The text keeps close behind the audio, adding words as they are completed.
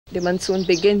The monsoon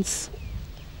begins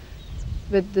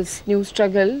with this new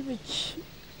struggle which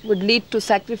would lead to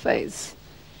sacrifice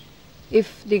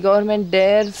if the government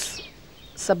dares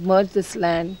submerge this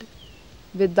land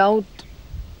without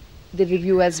the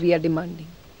review as we are demanding.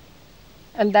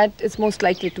 And that is most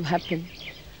likely to happen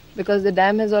because the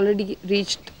dam has already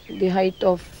reached the height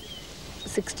of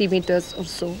 60 meters or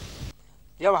so.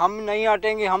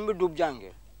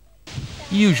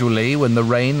 Usually when the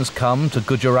rains come to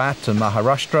Gujarat and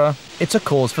Maharashtra, it's a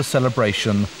cause for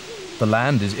celebration. The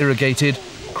land is irrigated,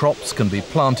 crops can be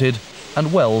planted,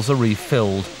 and wells are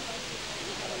refilled.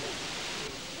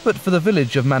 But for the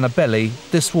village of Manabelli,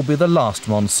 this will be the last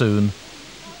monsoon.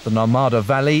 The Narmada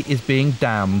Valley is being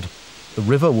dammed. The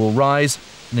river will rise,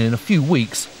 and in a few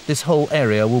weeks, this whole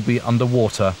area will be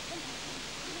underwater.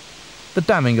 The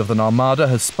damming of the Narmada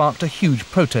has sparked a huge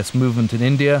protest movement in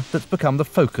India that's become the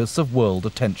focus of world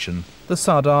attention. The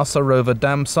Sardar Sarovar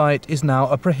dam site is now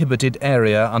a prohibited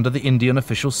area under the Indian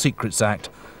Official Secrets Act.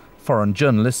 Foreign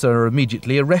journalists are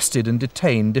immediately arrested and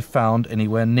detained if found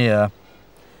anywhere near.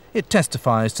 It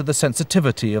testifies to the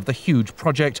sensitivity of the huge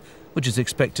project, which is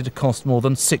expected to cost more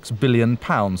than £6 billion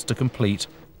to complete.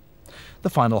 The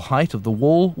final height of the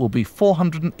wall will be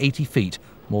 480 feet,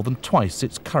 more than twice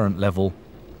its current level.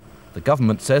 The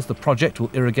government says the project will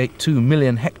irrigate 2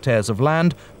 million hectares of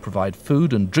land, provide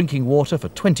food and drinking water for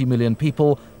 20 million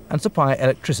people, and supply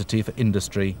electricity for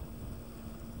industry.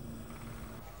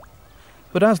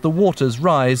 But as the waters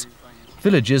rise,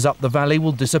 villages up the valley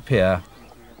will disappear.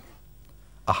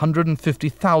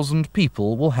 150,000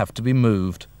 people will have to be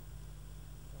moved.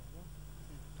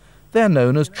 They're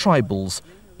known as tribals,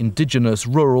 indigenous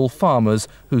rural farmers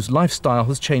whose lifestyle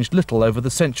has changed little over the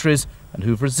centuries and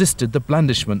who've resisted the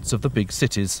blandishments of the big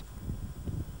cities.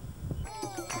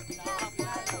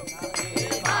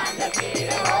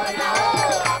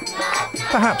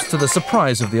 Perhaps to the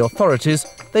surprise of the authorities,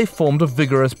 they formed a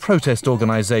vigorous protest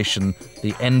organisation,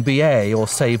 the NBA or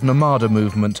Save Narmada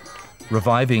movement.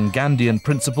 Reviving Gandhian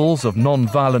principles of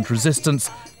non-violent resistance,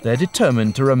 they're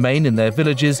determined to remain in their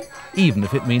villages, even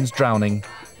if it means drowning.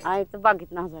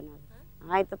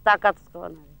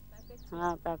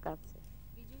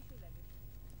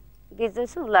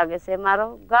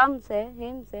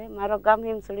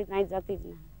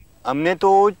 हमने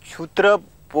तो सूत्र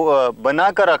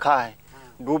बना कर रखा है,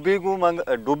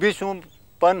 डूबी शू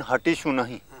पन हटी शू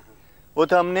नहीं. वो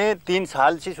तो हमने 3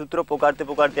 साल से सूत्र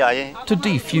पुकारते आए हैं. To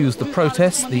defuse the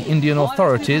protests, the Indian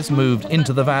authorities moved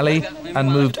into the valley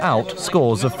and moved out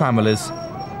scores of families.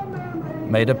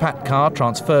 Medha Patkar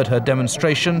transferred her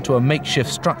demonstration to a makeshift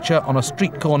structure on a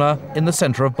street corner in the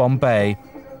centre of Bombay.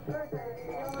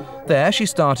 There she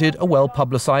started a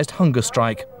well-publicised hunger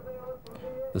strike.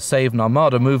 The Save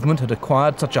Narmada movement had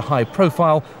acquired such a high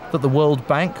profile that the World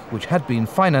Bank, which had been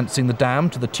financing the dam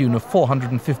to the tune of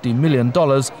 $450 million,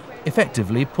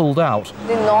 effectively pulled out.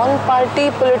 The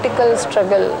non-party political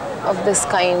struggle of this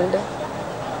kind,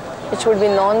 which would be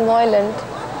non-violent,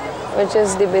 which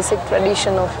is the basic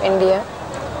tradition of India,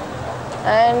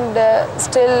 and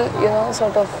still,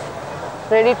 sort of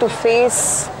ready to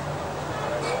face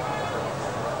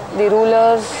the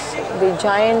rulers, the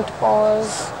giant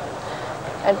powers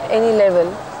at any level,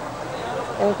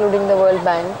 including the World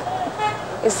Bank,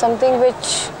 is something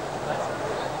which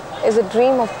is a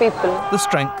dream of people. The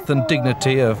strength and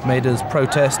dignity of Medha's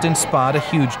protest inspired a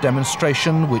huge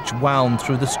demonstration which wound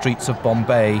through the streets of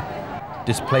Bombay.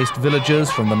 Displaced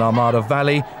villagers from the Narmada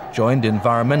Valley joined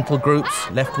environmental groups,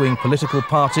 left-wing political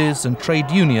parties and trade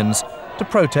unions to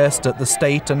protest at the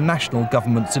state and national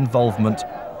government's involvement.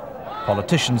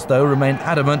 Politicians, though, remain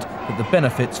adamant that the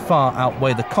benefits far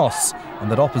outweigh the costs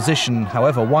and that opposition,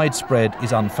 however widespread,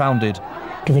 is unfounded.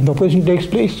 When the opposition takes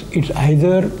place, it's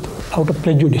either out of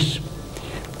prejudice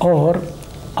or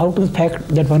out of the fact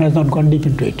that one has not gone deep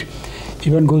into it. If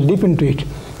one goes deep into it,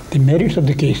 the merits of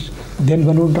the case, then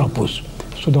one would oppose.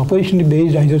 So the opposition is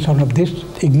based either on of this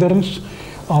ignorance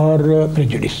or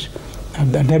prejudice.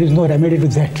 And there is no remedy to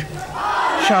that.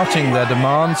 Shouting their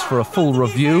demands for a full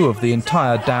review of the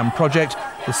entire dam project,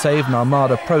 the Save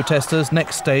Narmada protesters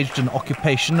next staged an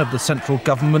occupation of the central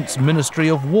government's Ministry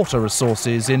of Water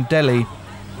Resources in Delhi.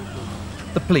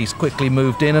 The police quickly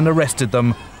moved in and arrested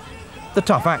them. The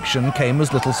tough action came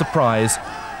as little surprise.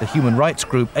 The human rights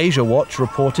group Asia Watch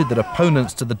reported that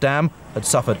opponents to the dam had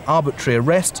suffered arbitrary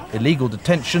arrest, illegal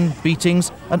detention,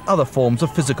 beatings and other forms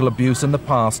of physical abuse in the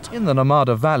past. In the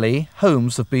Narmada Valley,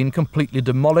 homes have been completely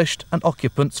demolished and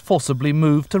occupants forcibly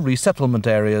moved to resettlement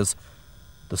areas.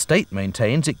 The state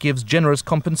maintains it gives generous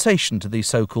compensation to these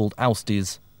so-called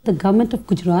ousties. The government of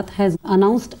Gujarat has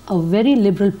announced a very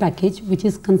liberal package, which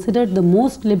is considered the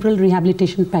most liberal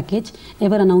rehabilitation package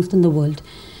ever announced in the world.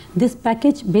 This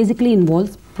package basically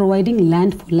involves providing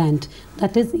land for land.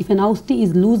 That is, if an oustee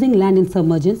is losing land in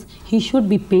submergence, he should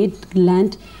be paid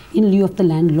land in lieu of the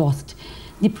land lost.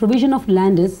 The provision of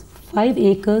land is 5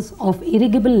 acres of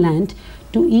irrigable land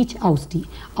to each oustee.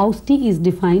 Oustee is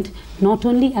defined not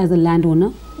only as a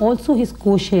landowner, also his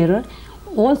co-sharer,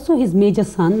 also his major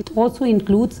son. It also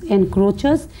includes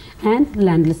encroachers and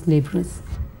landless labourers.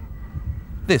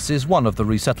 This is one of the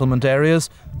resettlement areas,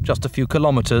 just a few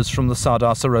kilometres from the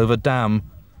Sardar Sarovar Dam.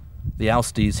 The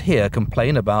oustees here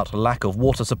complain about a lack of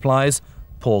water supplies,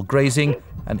 poor grazing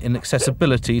and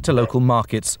inaccessibility to local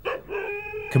markets.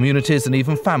 Communities and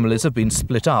even families have been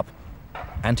split up.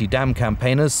 Anti-dam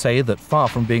campaigners say that far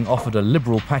from being offered a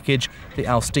liberal package, the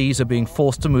oustees are being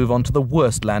forced to move on to the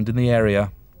worst land in the area.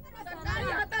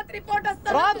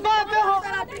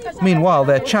 Meanwhile,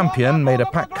 their champion, Medha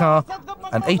Patkar,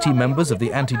 and 80 members of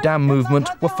the anti-dam movement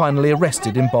were finally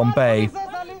arrested in Bombay.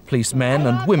 Policemen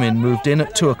and women moved in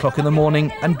at 2 o'clock in the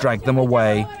morning and dragged them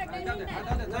away.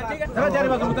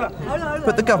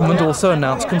 But the government also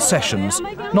announced concessions,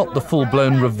 not the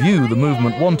full-blown review the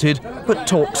movement wanted, but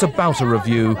talks about a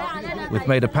review. With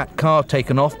Medha Patkar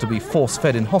taken off to be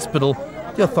force-fed in hospital,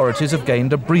 the authorities have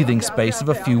gained a breathing space of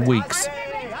a few weeks.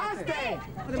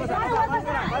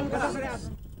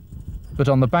 But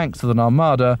on the banks of the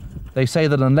Narmada, they say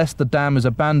that unless the dam is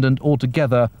abandoned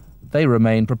altogether, they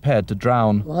remain prepared to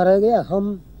drown.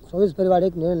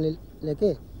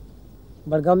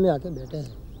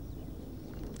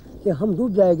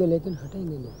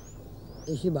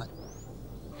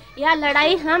 यह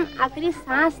लड़ाई हम आखिरी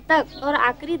सांस तक और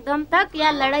आखिरी दम तक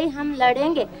यह लड़ाई हम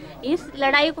लड़ेंगे। इस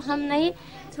लड़ाई को हम नहीं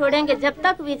छोड़ेंगे जब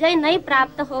तक विजय नहीं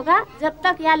प्राप्त होगा, जब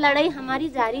तक यह लड़ाई हमारी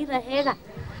जारी रहेगा।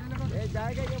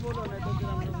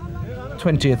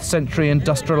 20th century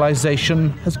industrialization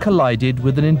has collided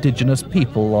with an indigenous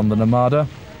people on the Narmada.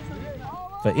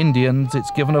 For Indians,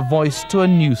 it's given a voice to a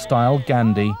new style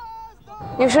Gandhi.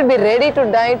 You should be ready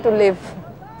to die to live,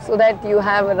 so that you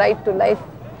have a right to life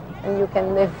and you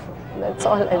can live. That's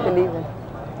all I believe in.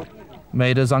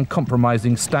 Medha's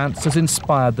uncompromising stance has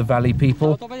inspired the valley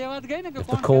people. If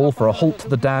the call for a halt to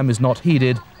the dam is not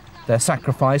heeded, their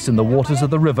sacrifice in the waters of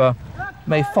the river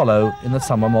may follow in the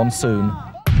summer monsoon.